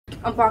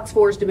I'm Fox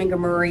 4's Domingo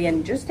Murray,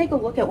 and just take a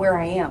look at where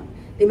I am.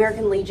 The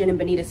American Legion in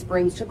Bonita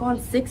Springs took on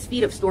 6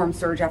 feet of storm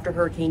surge after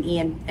Hurricane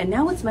Ian, and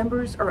now its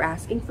members are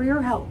asking for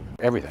your help.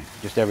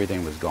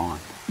 Everything was gone.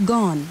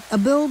 Gone, a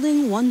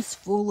building once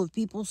full of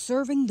people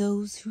serving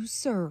those who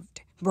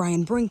served.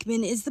 Brian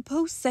Brinkman is the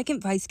post's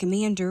second vice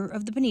commander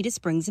of the Bonita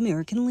Springs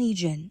American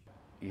Legion.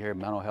 You hear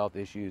mental health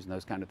issues and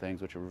those kind of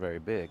things, which are very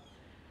big,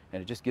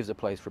 and it just gives a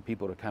place for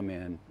people to come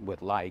in with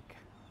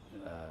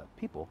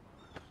people.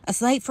 A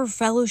site for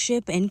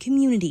fellowship and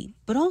community,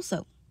 but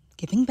also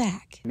giving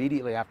back.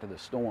 Immediately after the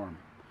storm,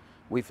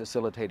 we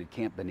facilitated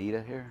Camp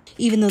Bonita here.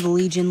 Even though the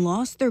Legion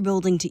lost their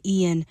building to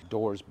Ian,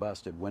 doors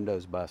busted,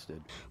 windows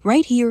busted.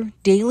 Right here,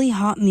 daily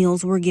hot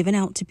meals were given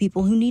out to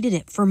people who needed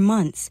it for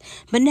months.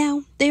 But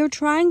now they are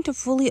trying to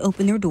fully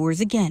open their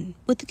doors again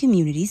with the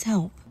community's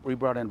help. We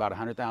brought in about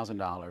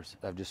 $100,000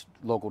 of just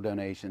local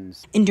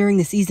donations. And during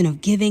the season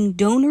of giving,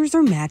 donors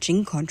are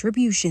matching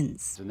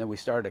contributions. And then we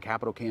started a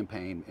capital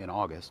campaign in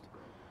August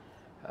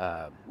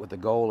with the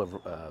goal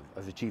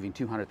of achieving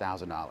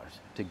 $200,000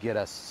 to get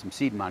us some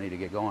seed money to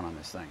get going on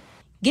this thing.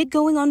 Get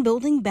going on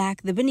building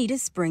back the Bonita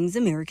Springs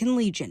American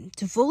Legion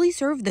to fully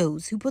serve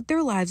those who put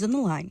their lives on the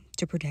line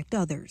to protect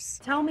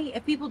others. Tell me,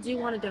 if people do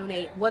want to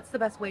donate, what's the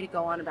best way to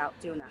go on about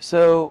doing that?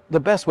 So the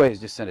best way is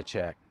just send a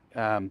check.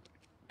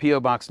 P.O.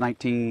 Box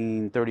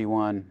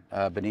 1931,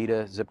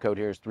 Bonita, zip code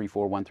here is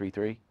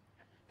 34133,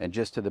 and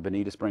just to the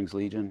Bonita Springs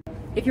Legion.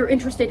 If you're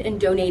interested in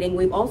donating,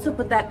 we've also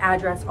put that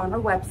address on our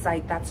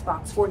website. That's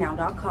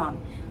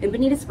fox4now.com. In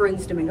Bonita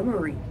Springs, Domingo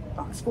Murray,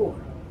 Fox 4.